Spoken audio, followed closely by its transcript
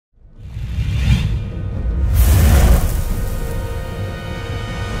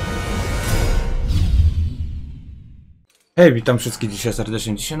Hej, witam wszystkich dzisiaj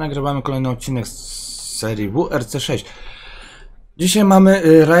serdecznie. Dzisiaj nagrywamy kolejny odcinek z serii WRC 6. Dzisiaj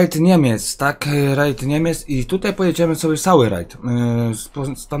mamy rajd Niemiec, tak? Rajd Niemiec i tutaj pojedziemy sobie cały rajd.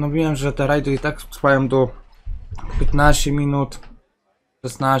 Postanowiłem, że te rajdy i tak trwają do 15 minut,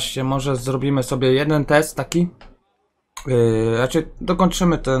 16, może zrobimy sobie jeden test taki. Znaczy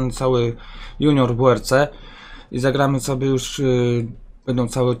dokończymy ten cały junior WRC i zagramy sobie już, będą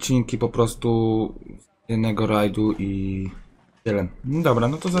całe odcinki po prostu jednego rajdu i tyle. Dobra,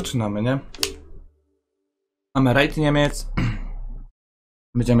 no to zaczynamy, nie? Mamy rajd Niemiec.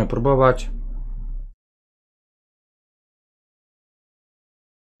 Będziemy próbować.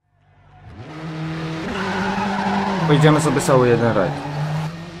 Pojedziemy sobie cały jeden rajd.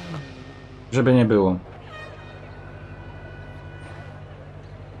 Żeby nie było.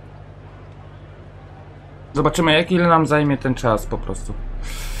 Zobaczymy, ile nam zajmie ten czas po prostu.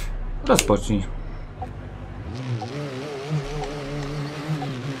 Rozpocznij.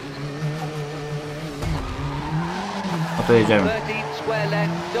 No to jedziemy. Square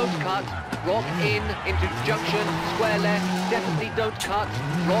left, don't cut, rock in into junction, square left, definitely don't cut,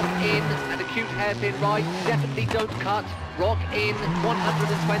 rock in and acute hairpin right, definitely don't cut, rock in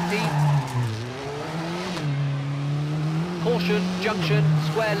 120. Caution, junction,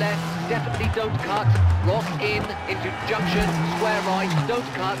 square left, definitely don't cut, rock in into junction, square right,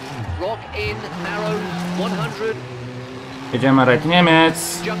 don't cut, rock in, narrows, 100. Jedziemy rajd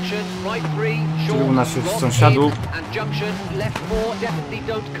Niemiec. Junction, right 3, Czyli u short, naszych rock sąsiadów. in, and junction, left 4, definitely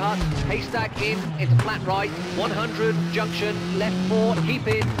don't cut, haystack in, into flat right, 100, junction, left 4, keep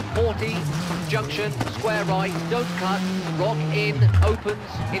in, 40, junction, square right, don't cut, rock in,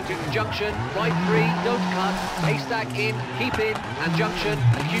 opens, into junction, right 3, don't cut, haystack in, keep in, and junction,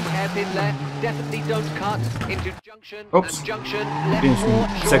 acute hairpin left, definitely don't cut, into junction, Ups. and junction, left 5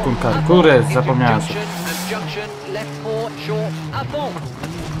 4, sekund short, karkury, into zapomniałem się. junction, and junction, left 4, short, avant.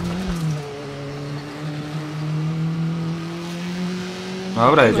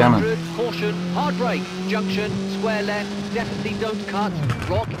 Dobra, jedziemy. 200, caution, hard brake, junction, square left, definitely don't cut,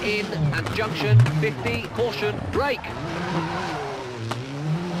 rock in, and junction, 50, caution, brake.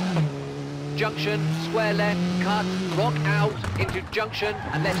 Junction, square left, cut, rock out, into junction,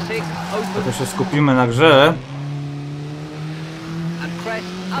 and left 6, open, To się skupimy na grze. and crest,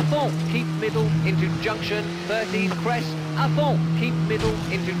 avant, keep middle, into junction, 30, crest, avant, keep middle,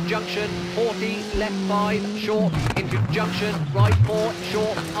 into junction, 40, left 5, short, into junction, right 4,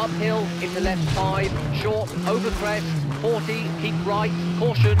 short, uphill, into left 5, short, over crest, 40, keep right,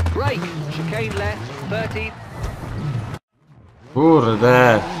 caution, brake, chicane left, 30,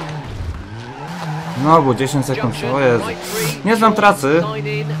 Kurde. Znowu 10 sekund, o Jezu. Nie znam trasy,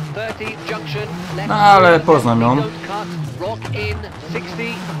 no ale poznam ją.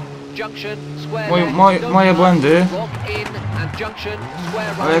 Moje błędy,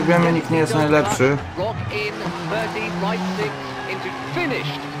 ale jak wiemy, nikt nie jest najlepszy.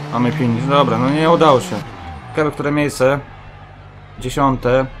 Mamy 5, dobra, no nie udało się. Ciekawe, które miejsce? 10.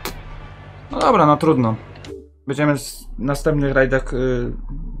 No dobra, no trudno. Będziemy w następnych rajdach,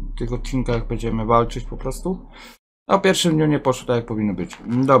 tych odcinkach będziemy walczyć po prostu. A w pierwszym dniu nie poszło tak, jak powinno być.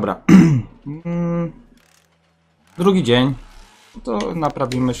 Dobra. Drugi dzień. To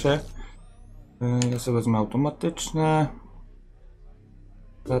naprawimy się. Ja sobie wezmę automatyczne.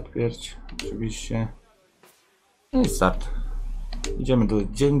 Zatwierdź, oczywiście. No i start. Idziemy do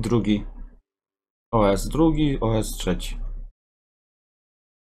dzień drugi. OS drugi, OS trzeci.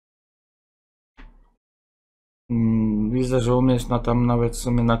 Widzę, że u mnie jest tam nawet w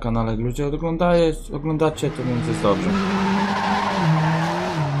sumie na kanale ludzie oglądacie, to więc jest dobrze.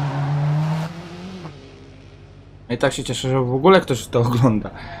 I tak się cieszę, że w ogóle ktoś to ogląda.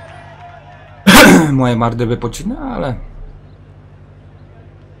 Moje mardy wypocina, ale...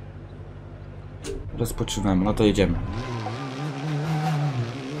 Rozpoczynamy, no to jedziemy.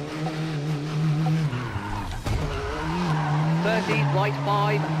 Right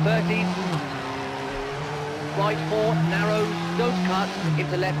 5, 30. Right 4, narrows, don't cut,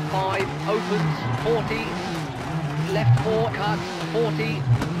 into left 5, opens, 40, left 4, cut, 40,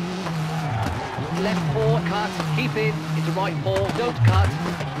 left 4, cut, keep in, into right 4, don't cut,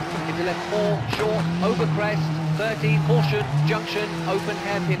 into left 4, short, over crest, 30, caution, junction, open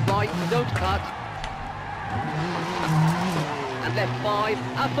hairpin right, don't cut, and left 5,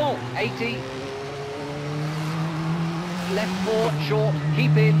 avant, 80, left 4, short,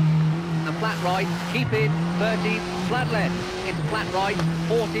 keep in, and flat right, keep in, 30, flat left, into flat right,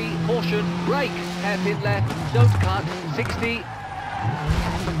 40, caution, brake, hairpin left, don't cut, 60.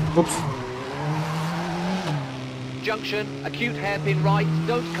 Ups. Junction, acute hairpin right,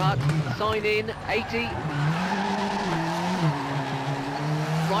 don't cut, sign in, 80.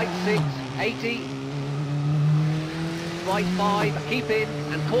 right 6, 80. Right 5, keep in,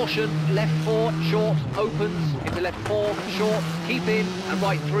 and caution, left 4, short, opens, into left 4, short, keep in, and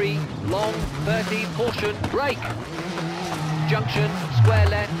right 3, long, 30, caution, brake. Junction, square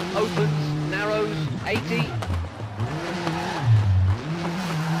left, opens, narrows, 80.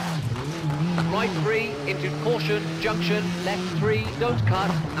 Right 3, into caution, junction, left 3, don't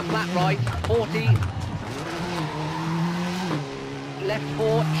cut, and flat right, 40. Left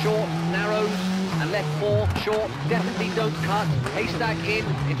 4, short, narrows, and left 4, short, definitely don't cut, haystack in,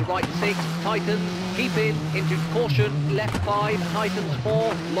 into right 6, tightens, keep in, into caution, left 5, tightens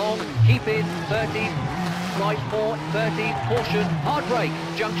 4, long, keep in, 30, right 4, 30, caution, hard brake,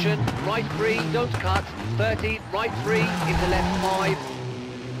 junction, right 3, don't cut, 30, right 3, into left 5,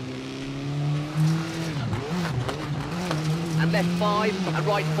 and left 5, and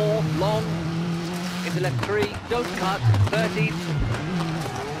right 4, long, into left 3, don't cut, 30,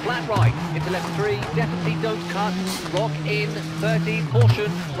 flat right, into left 3, definitely don't cut, rock in, 30,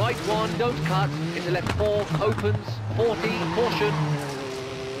 caution, right 1, don't cut, into left 4, opens, 40, caution.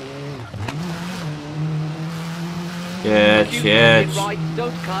 Jedź. Right,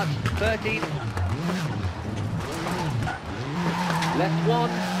 don't cut, 30. Left 1,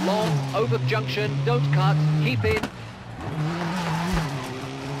 long, over junction, don't cut, keep in.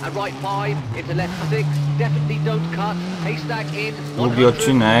 And right 5, into left 6, definitely don't cut, haystack in, 100.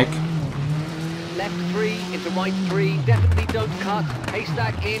 Odcinek. Left 3, into right 3, definitely don't cut,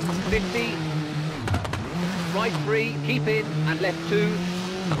 haystack in, 50. Right 3, keep in, and left 2.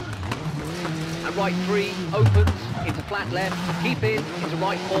 And right 3, opens, into flat left, keep in, into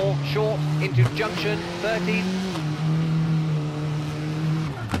right 4, short, into junction, 30.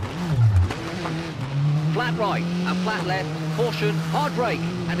 Flat right, and flat left, caution, hard brake,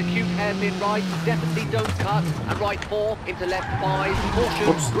 and acute hairpin right, definitely don't cut, and right 4, into left 5,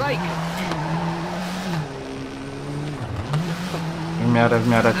 caution, brake. W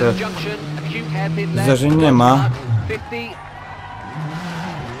miarę te Junction, acute hairpin left, zderzeń nie ma. 50.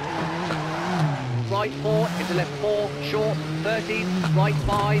 Right 4, into left 4, short, 30, right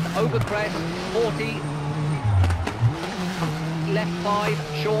 5, over crest, 40. Left 5,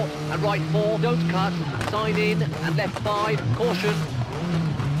 short, and right 4, don't cut, sign in, and left 5, caution,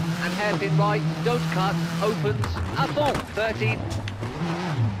 and hairpin right, don't cut, opens, à fond, 30.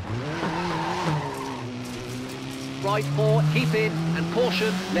 Right 4, keep in, and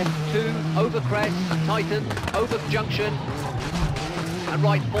caution, left 2, over crest, tightens, over junction, and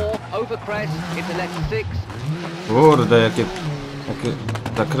right 4, over crest, into left 6. Kurde, jakie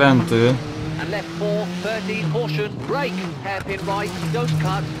zakręty. And left 4, 30, caution, brake, hairpin right, don't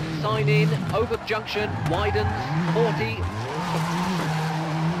cut, sign in, over junction, widens, 40.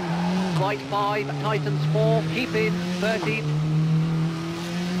 Right 5, tightens 4, keep in, 30.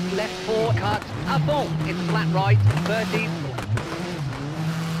 Left 4, cut, à fond, into flat right, 30.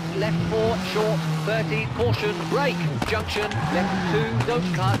 Left 4, short, 30, caution, brake, junction, left 2,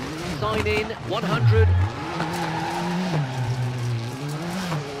 don't cut, sign in, 100.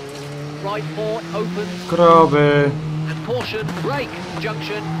 Right 4, opens. Krowy. And caution, brake,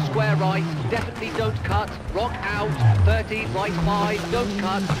 junction, square right, definitely don't cut, rock out, 30, right 5, don't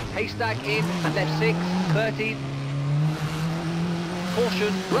cut, haystack in, and left 6, 30.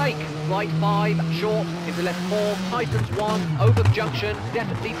 Caution, brake, right 5, short, into left 4, tightens 1, over junction,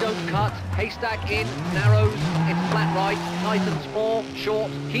 definitely don't cut, haystack in, narrows, into flat right, tightens 4,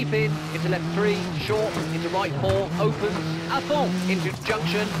 short, keep in, into left 3, short, into right 4, opens, à fond, into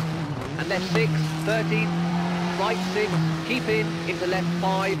junction, and left 6, 30, right 6, keep in, into left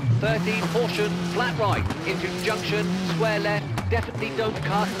 5, 30, caution, flat right, into junction, square left, definitely don't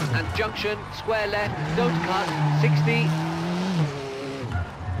cut, and junction, square left, don't cut, 60.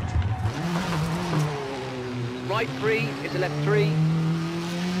 Right 3, into left 3,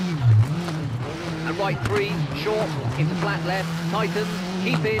 and right 3, short, into flat left, tightens,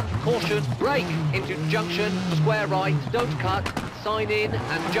 keep in, caution, brake, into junction, square right, don't cut, sign in,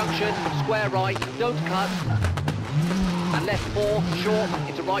 and junction, square right, don't cut, and left 4, short,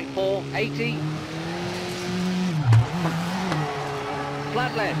 into right 4, 80.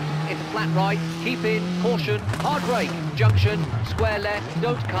 Flat left, into flat right, keep in, caution, hard brake, junction, square left,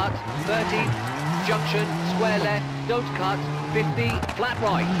 don't cut, 30. Junction, square left, don't cut, 50, flat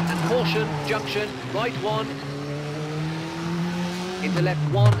right, and caution, junction, right 1, into left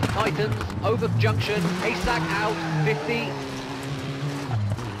 1, tightens, over junction, haystack out, 50.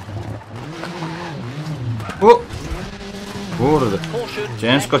 O! Kurde,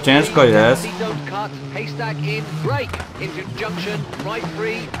 ciężko jest. Don't cut, haystack in, brake, into junction, right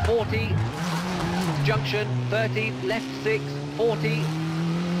 3, 40, junction, 30, left 6, 40.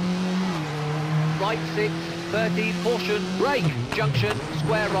 right 6, 30, caution, brake, junction,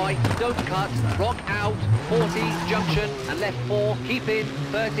 square right, don't cut, rock out, 40, junction, and left 4, keep in,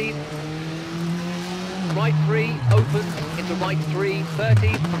 30, right 3, opens, into right 3,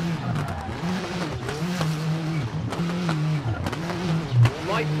 30,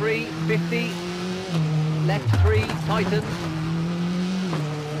 right 3, 50, left 3, tightens,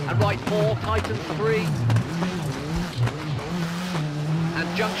 and right 4, tightens 3,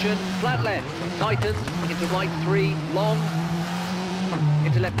 and junction, flat left, tightens, into right 3, long,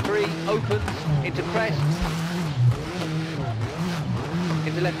 into left 3, opens, into crest,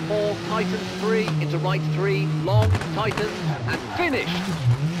 into left 4, tightens 3, into right 3, long, tightens, and finished!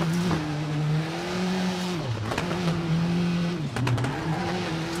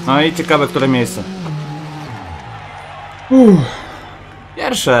 No i ciekawe, które miejsce.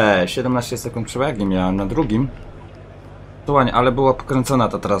 Pierwsze 17 sekund przewagi miałem na drugim. Ale była pokręcona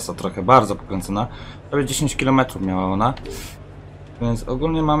ta trasa trochę, bardzo pokręcona. Prawie 10 km miała ona. Więc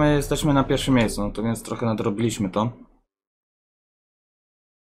ogólnie jesteśmy na pierwszym miejscu, no to więc trochę nadrobiliśmy to.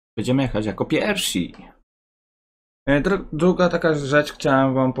 Będziemy jechać jako pierwsi. Druga taka rzecz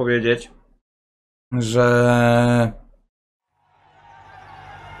chciałem wam powiedzieć, że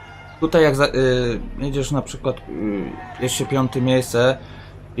tutaj jak jedziesz na przykład, jest się 5. miejsce,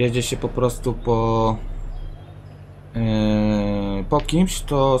 jedzie się po prostu po kimś,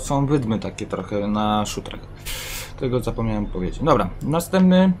 to są wydmy takie trochę na szutrach. Tego zapomniałem powiedzieć. Dobra,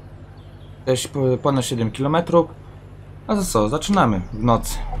 następny też ponad 7 km. A to co, zaczynamy w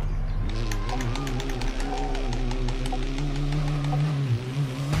nocy.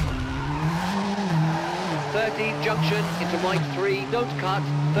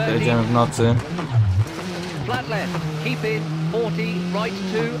 Jedziemy w nocy. Flat left, keep in, 40, right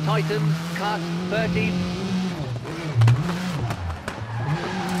 2, tightens, cut, 30.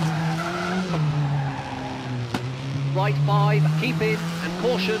 Right 5, keep in, and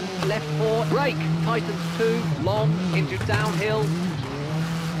caution, left 4, brake, tightens 2, long, into downhill.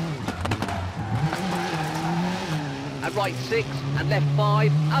 And right 6, and left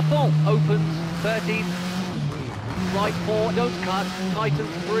 5, à fond, opens, 30. Right 4, don't cut, tightens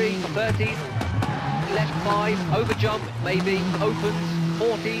 3, 30. Left 5, over jump, maybe, opens,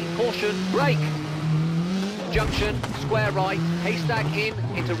 40, caution, brake. Junction, square right, haystack in,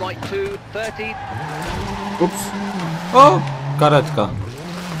 into right 2, 30. Ups. O! Karetka.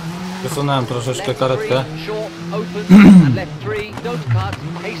 Przesunąłem troszeczkę karetkę. Short, opens, and left 3, don't cut,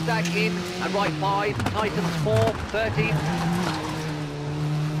 haystack in, and right 5, tightens 4, 30.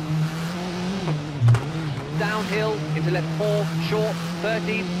 Downhill, into left 4, short,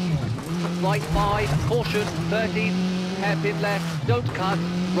 30. Right 5, caution, 30. Hairpin left, don't cut,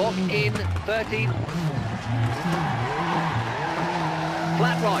 rock in, 30.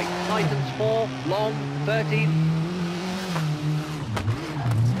 Flat right, tightens 4, long, 30.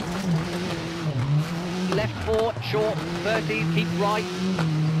 Left 4, short, 30, keep right.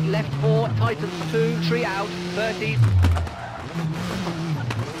 Left 4, tightens 2, tree out, 30.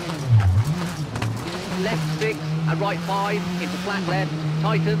 Left 6, and right 5, into flat left,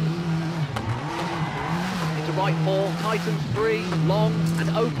 tightens. Into right 4, tightens 3, long, and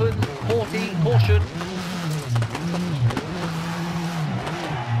open, 40, caution.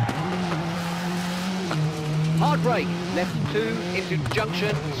 Hard brake, left 2, into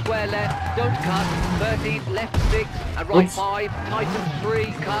junction, square left, don't cut, 30, left 6, and right 5, tightens 3,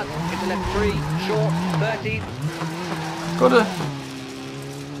 cut, into left 3, short, 30. Kurde.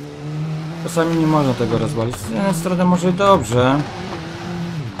 Czasami nie można tego rozwalić. Z jednej strony może i dobrze.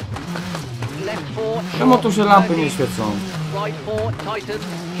 Czemu tu się lampy nie świecą?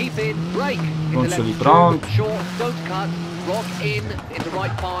 Włączyli prąd.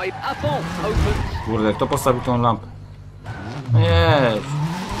 Kurde, kto postawił tą lampę? Nie.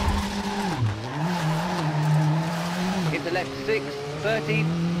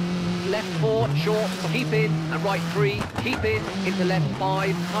 Left 4, short, keep in, and right 3, keep in, into left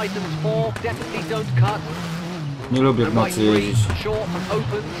 5, tightens 4, definitely don't cut. Nie lubię w nocy jeździć. Short,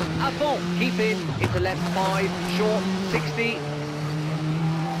 opens, à fond, keep in, into left 5, short, 60.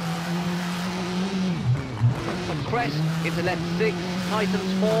 Crest, into left 6,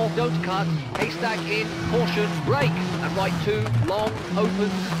 tightens 4, don't cut, haystack in, caution, brake, and right 2, long,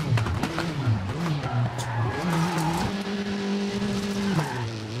 opens.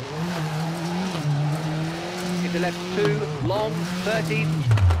 Into left 2, long, 30.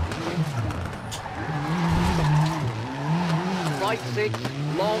 Right 6,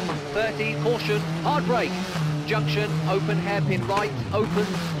 long, 30, caution, hard brake. Junction, open hairpin right, opens,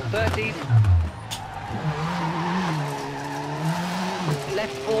 30.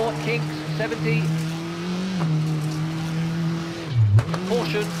 Left 4, kinks, 70.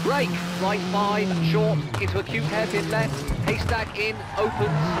 Caution, brake, right 5, short, into acute hairpin left, haystack in, opens,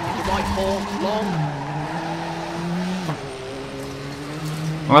 into right 4, long.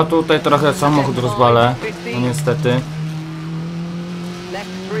 A tutaj trochę samochód rozwalę, no niestety. Left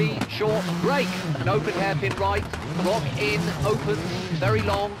 3, short, brake, and open hairpin right, rock in, opens, very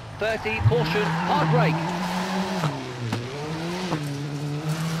long, 30, caution, hard brake.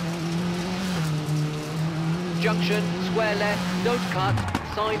 Junction, square left, don't cut,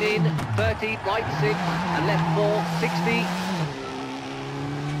 sign in, 30, right 6, and left 4, 60.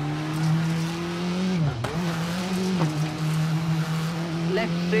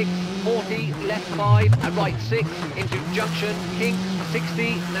 Left 6, 40, left 5, and right 6, into junction, kinks,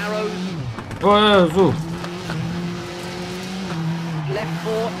 60, narrows. O Jezu! Left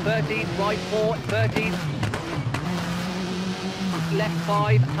 4, 30, right 4, 30. Left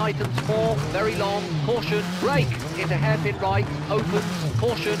 5, tightens 4, very long, caution, brake, into hairpin right, opens,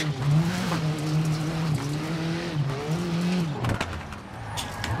 caution.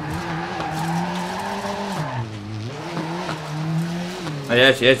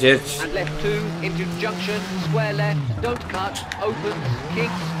 Jedź. And left 2, into junction, square left, don't cut, opens,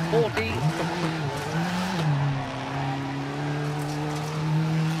 kinks, 40.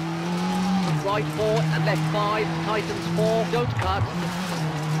 Right 4 and left 5, tightens 4, don't cut.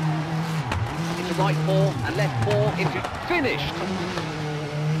 Into right 4 and left 4, into finished.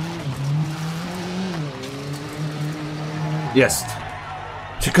 Jest.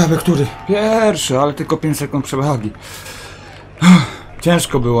 Ciekawe, który? Pierwszy, ale tylko 5 sekund przewagi.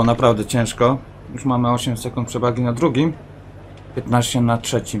 Ciężko było, naprawdę ciężko. Już mamy 8 sekund przewagi na drugim. 15 na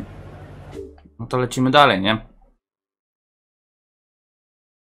trzecim. No to lecimy dalej, nie?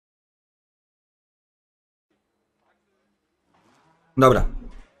 Dobra.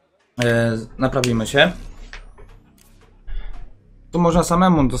 Naprawimy się. Tu można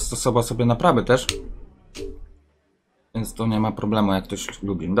samemu dostosować sobie naprawy też. Więc to nie ma problemu, jak ktoś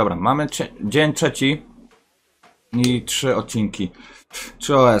lubi. Dobra, mamy dzień trzeci. I 3 odcinki.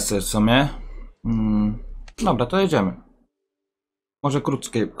 3 OS-y w sumie. Dobra, to jedziemy. Może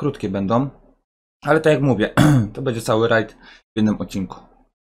krótkie będą. Ale tak jak mówię, to będzie cały rajd w jednym odcinku.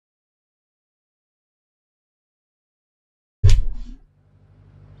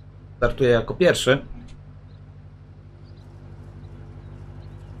 Startuję jako pierwszy.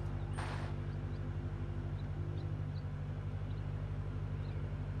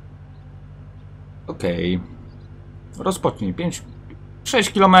 Okej. Rozpocznij. 6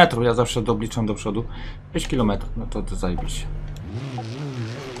 km. Ja zawsze dobliczam do przodu. 5 km. No to zajebiście.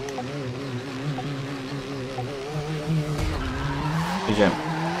 Idziemy.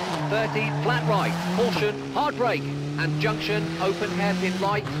 30, flat right, caution, hard brake, and junction, open hairpin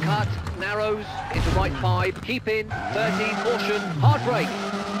right, cut, narrows, into right 5, keep in, 30, caution, hard brake.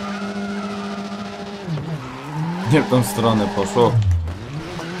 Nie w tą stronę poszło.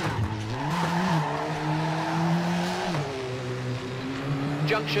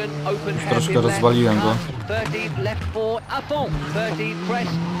 Junction, open Troszkę hairpin left, rozwaliłem go. cut, 30, left 4, à fond, 30,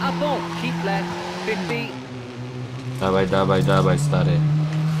 crest, à fond, keep left, 50. Dawaj, stary.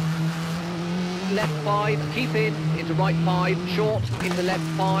 Left 5, keep in, into right 5, short, into left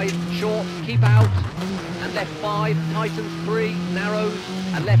 5, short, keep out, and left 5, tightens 3, narrows,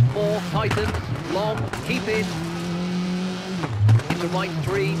 and left 4, tightens, long, keep in, into right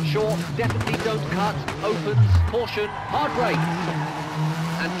 3, short, definitely don't cut, opens, caution, hard brake,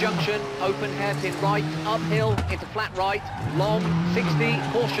 and junction, open hairpin right, uphill, into flat right, long, 60,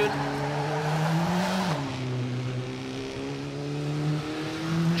 caution,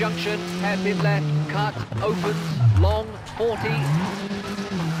 junction, hairpin left, cut, opens, long, 40.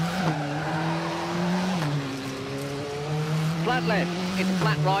 Flat left, into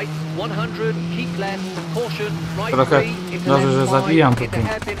flat right, 100, keep left, caution, right Trochę 3, into dobrze, że left 5, zabijam into tutaj.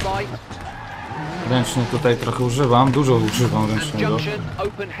 hairpin right. Ręcznie tutaj trochę używam, dużo używam And ręcznego. junction,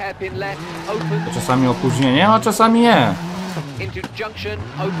 open hairpin left, opens. Czasami opóźnienie, a czasami nie. Into junction,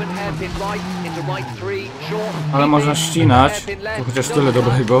 open hairpin right, into right 3, short. Ale keep można in, ścinać, hairpin to left, chociaż don't tyle cut.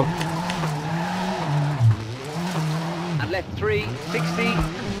 dobrego. And left 3, 60.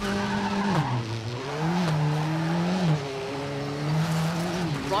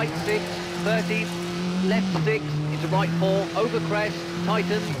 Right 6, 30. Left 6, into right 4, over crest,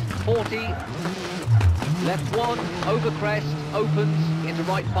 tightens, 40. Left 1, over crest, opens, into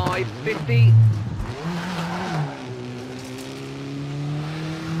right 5, 50.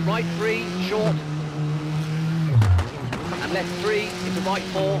 Right 3, short. And left 3, into right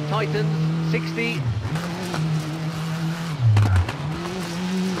 4, tightens, 60.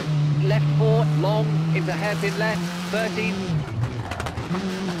 left 4, long, into hairpin left, 30.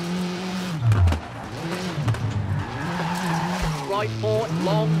 Right 4,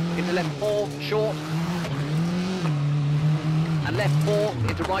 long, into left 4, short. And left 4,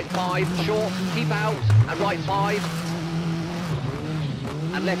 into right 5, short, keep out, and right 5.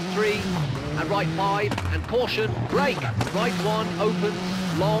 And left 3, and right 5, and caution, brake. Right 1, opens,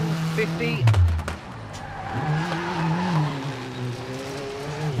 long, 50.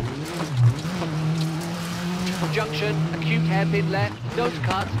 Junction, acute hairpin left, don't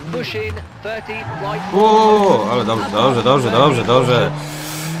cut, push in, 30, right 4. O, ale dobrze.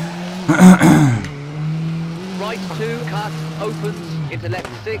 Right 2, cut, opens, into left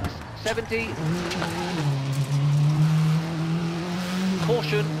 6, 70.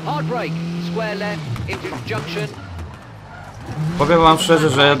 Caution, hard brake, square left, into junction. Powiem wam szczerze,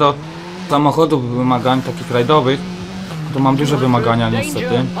 że ja do samochodów wymagań takich rajdowych to mam duże wymagania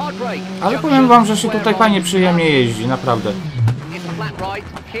niestety. Ale powiem wam, że się tutaj fajnie, przyjemnie jeździ, naprawdę.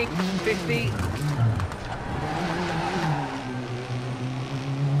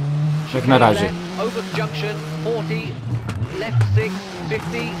 Jak na razie.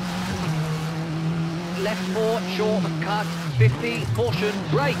 Left 4, short, cut, 50, caution,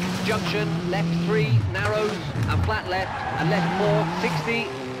 brake, junction, left 3, narrows, and flat left, and left 4, 60.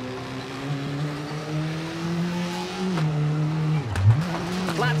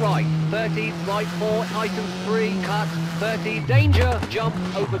 Flat right, 30, right 4, tightens 3, cut, 30, danger, jump,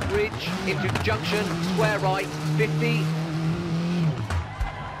 over bridge, into junction, square right, 50.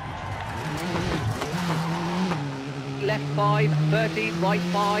 Left 5, 30, right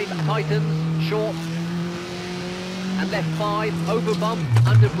 5, tightens, short. And left 5, over bump,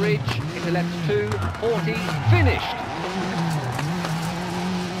 under bridge, into left 2, 40, finished!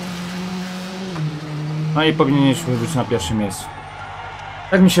 No i powinniśmy być na pierwszym miejscu.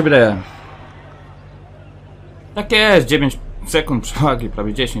 Tak mi się wydaje. Tak jest, 9 sekund przewagi,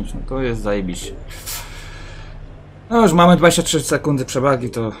 prawie 10, no to jest zajebiście. No już mamy 23 sekundy przewagi,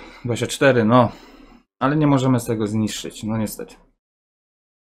 to 24, no. Ale nie możemy z tego zniszczyć, no niestety.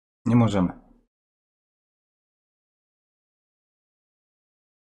 Nie możemy.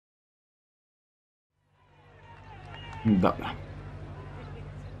 Dobra.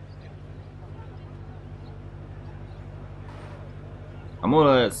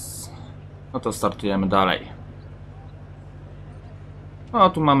 Hamulec. No to startujemy dalej. No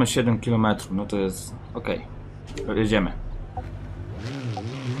tu mamy 7 km, no to jest ok. Jedziemy.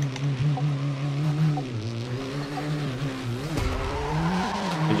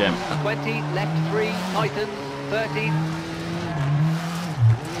 Jedziemy. 20, left 3, tightens, 30.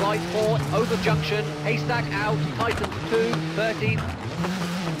 Right 4, over junction, haystack out, tightens 2, 30.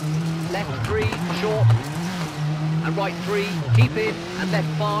 Left 3, short. And right 3, keep in, and left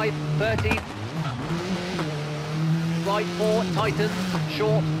 5, 30. Right 4, tightens,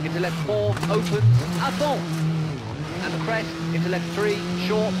 short, into left 4, opens, à fond. And crest, into left 3,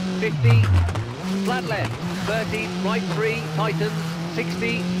 short, 50. Flat left, 30, right 3, tightens,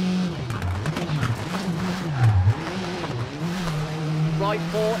 60. Right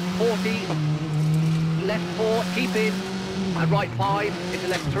 4, 40. Left 4, keep in. And right 5, into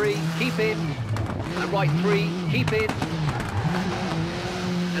left 3, keep in. And right 3, keep in.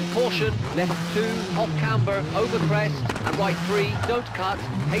 And caution, left 2, off camber, over crest. And right 3, don't cut.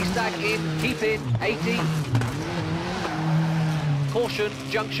 Haystack in, keep in, 80. Caution,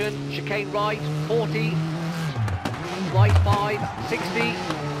 junction, chicane right, 40. Right 5, 60.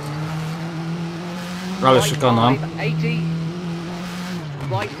 Ale szykana. 80.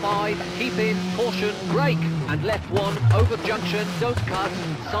 Right 5, keep in, caution, brake. And left 1, over junction, don't cut.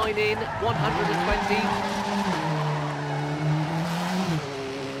 Sign in, 120.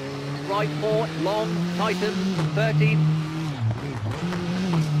 Right 4, long, tighten, 30.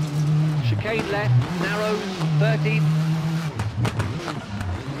 Chicane left, narrows, 30.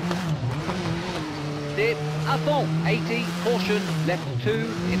 Dip, à fond, 80, caution, left 2,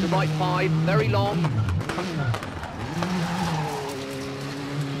 into right 5, very long.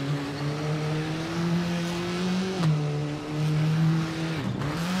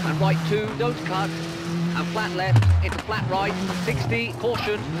 And right 2, don't cut. And flat left, into flat right, 60,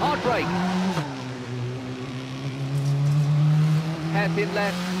 caution, hard brake. Hairpin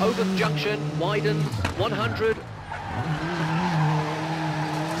left, over junction, widens, 100.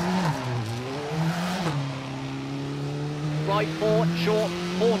 Right 4, short,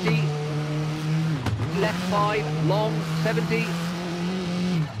 40. Left 5, long, 70.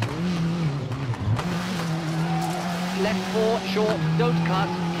 Left 4, short, don't cut,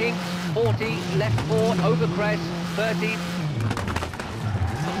 kinks, 40. Left 4, over crest, 30.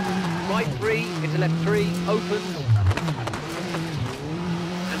 right 3 into left 3, opens.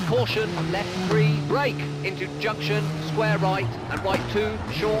 And caution, left 3, brake into junction, square right, and right 2,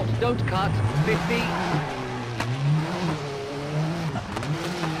 short, don't cut, 50.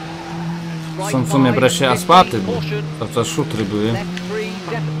 Są w sumie wreszcie asfalty, bo to szutry były. Left 3,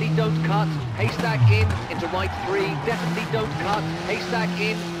 definitely don't cut. Haystack in, into right 3, definitely don't cut. Haystack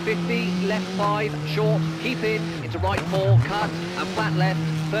in, 50, left 5, short, keep in, into right 4, cut, and flat left,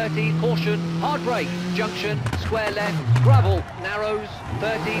 30, caution, hard brake, junction, square left, gravel, narrows,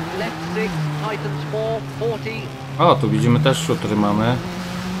 30, left 6, tightens 4, 40. O, tu widzimy też szutry mamy.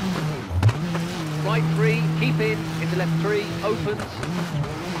 Right 3, keep in, into left 3, opens.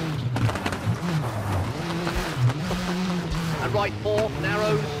 And right 4,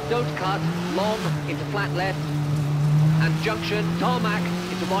 narrows, don't cut, long, into flat left, and junction, tarmac,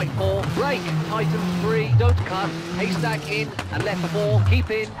 into right 4, brake, tightens 3, don't cut, haystack in, and left 4,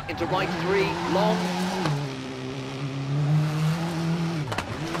 keep in, into right 3, long,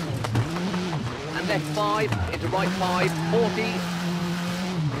 and left 5, into right 5, 40,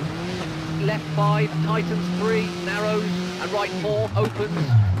 left 5, tightens 3, narrows, and right 4, opens,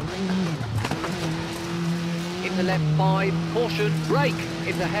 into left 5, caution, brake,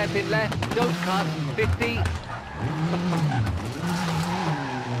 into hairpin left, don't cut, 50.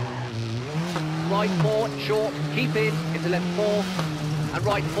 Right 4, short, keep in, into left 4, and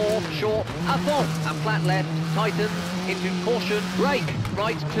right 4, short, à fond, and flat left, tightens, into caution, brake,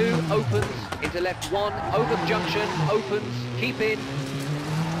 right 2, opens, into left 1, over junction, opens, keep in,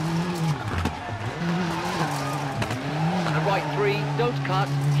 and right 3, don't cut,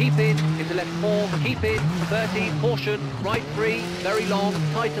 keep in, into left 4, keep in, 30, caution, right 3, very long,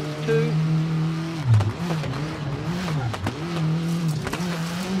 tightens 2,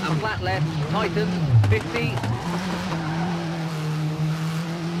 and flat left, tightens, 50,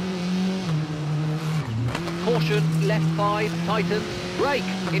 caution, left 5, tightens, brake,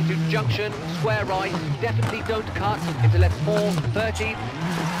 into junction, square right, definitely don't cut, into left 4, 30,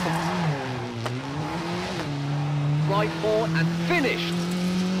 right 4, and finished.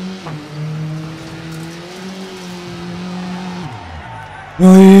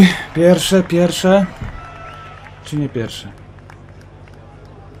 No i pierwsze, czy nie pierwsze?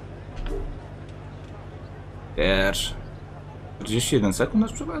 Pierwsze. 41 sekund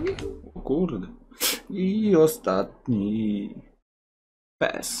nasz przewagi? O kurde. I ostatni.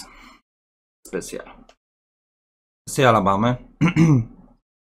 PS. Specjala mamy.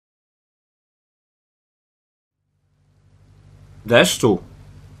 Deszczu.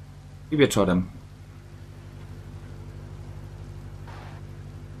 I wieczorem.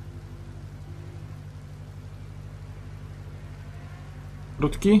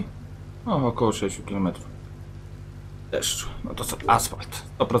 Krótki? O, około 6 km. Deszczu. No to co? Asfalt.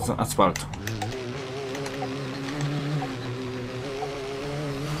 100% asfaltu.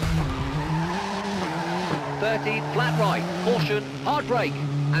 Flat right, caution, hard brake,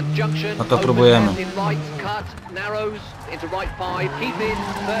 and junction, no to próbujemy. in right, cut, narrows, into right 5, keep in,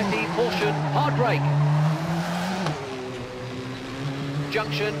 30, caution, hard brake.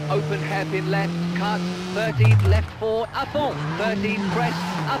 Junction, open hairpin left, cut, 30, left 4, à fond, 30, press,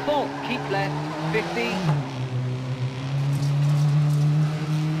 à fond, keep left, 50.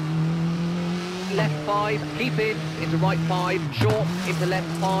 Left 5, keep in, into right 5, short, into left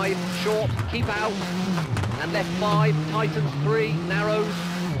 5, short, keep out, and left 5, tightens 3, narrows,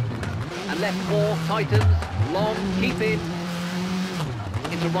 and left 4, tightens, long, keep in,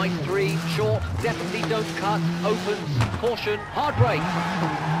 into right 3, short, definitely don't cut, opens, caution, hard brake,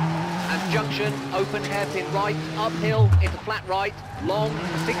 and junction, open hairpin right, uphill, into flat right, long,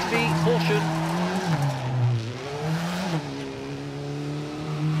 60, caution,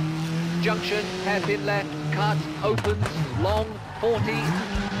 junction, hairpin left, cut, opens, long, 40.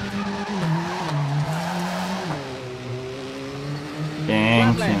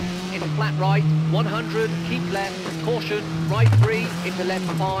 Flat left, into flat right, 100, keep left, caution, right 3, into left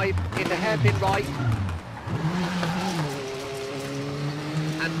 5, into hairpin right.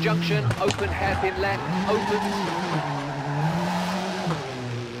 And junction, open hairpin left, opens.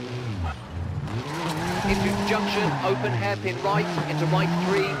 Into junction, open hairpin right, into right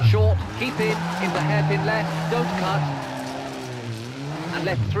 3, short, keep in, into hairpin left, don't cut, and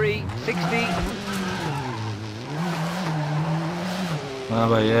left 3, 60.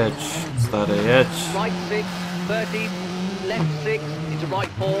 Dawaj, jedź, stary, jedź. Right 6, 30, left 6, into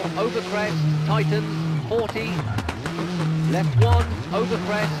right 4, over crest, tightens, 40, left 1, over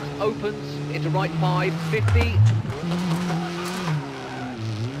crest, opens, into right 5, 50.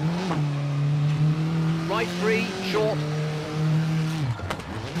 Right 3, short,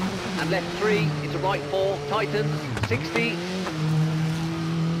 and left 3 into right 4, tightens, 60.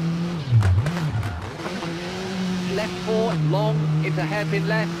 Left 4, long, into hairpin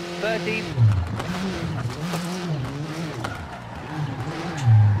left, 30.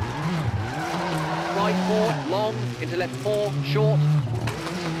 Right 4, long, into left 4, short.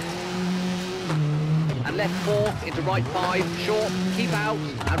 And left 4, into right 5, short, keep out,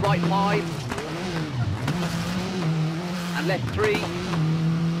 and right 5. And left 3,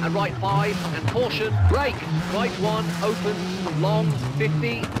 and right 5, and caution, brake. Right 1, opens, long,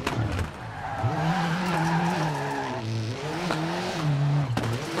 50.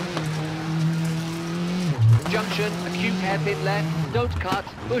 Junction, acute hairpin left, don't cut,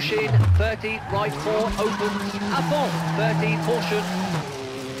 push in, 30, right 4, opens, à fond, 30, caution.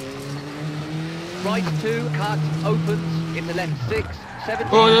 Right 2, cut, opens, into left 6,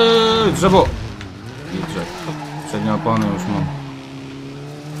 70. Ojej, drzewo! I drzewo. Przednie opony już mam.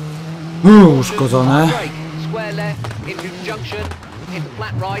 Uszkodzone. Square left, into junction, into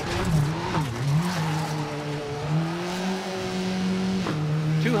flat right.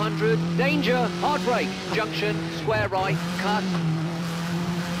 200, danger, hard brake, junction, square right, cut,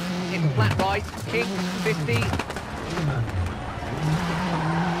 into flat right, kinks, 50.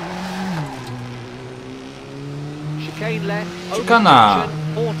 Chicane left, open Chicana.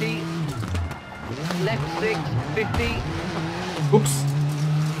 junction, 40. Left 6, 50. Ups.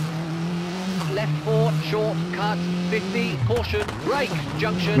 Left 4, short, cut, 50. Caution, brake,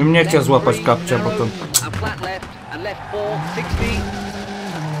 junction. Bym nie chciał left złapać 3, kapcia, bo narrow, to... and flat left, and left 4, 60.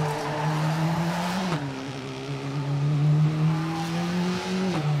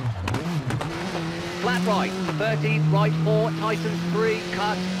 Flat right, 30, right 4, tightens 3,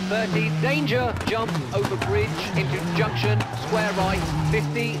 cut, 30, danger, jump, over bridge, into junction, square right,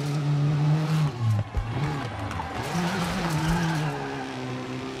 50.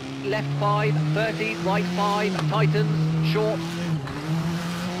 Left 5, 30, right 5, tightens, short.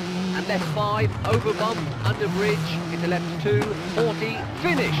 And left 5, over bump, under bridge, into left 2, 40,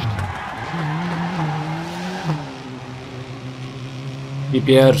 finished. I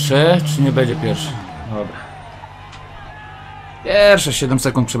pierwszy, czy nie będzie pierwszy? Dobra. Pierwsze 7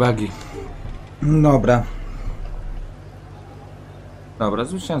 sekund przewagi. Dobra. Dobra,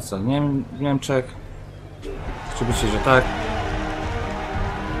 zwycięzca. Niemczech. Oczywiście, że tak.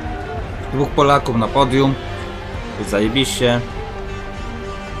 2 Polaków na podium. Jest zajebiście.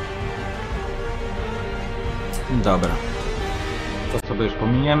 Dobra. To sobie już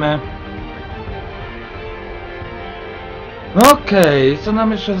pominiemy. No okej, co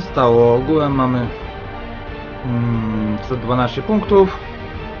nam jeszcze zostało? Ogółem mamy 112 punktów.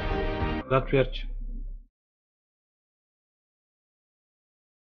 Zatwierdź.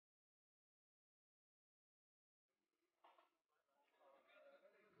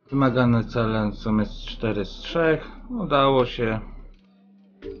 Wymagane cele są 4 z 3. Udało się.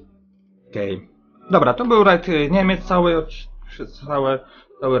 Okej. Dobra, to był rajd Niemiec, cały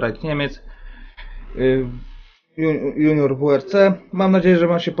rajd Niemiec. Junior WRC. Mam nadzieję, że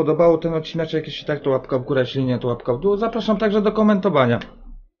Wam się podobało ten odcinek. Jeśli tak, to łapka w górę, jeśli nie, to łapka w dół. Zapraszam także do komentowania.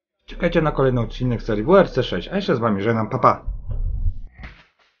 Czekajcie na kolejny odcinek serii WRC 6. A jeszcze z Wami żegnam, pa pa!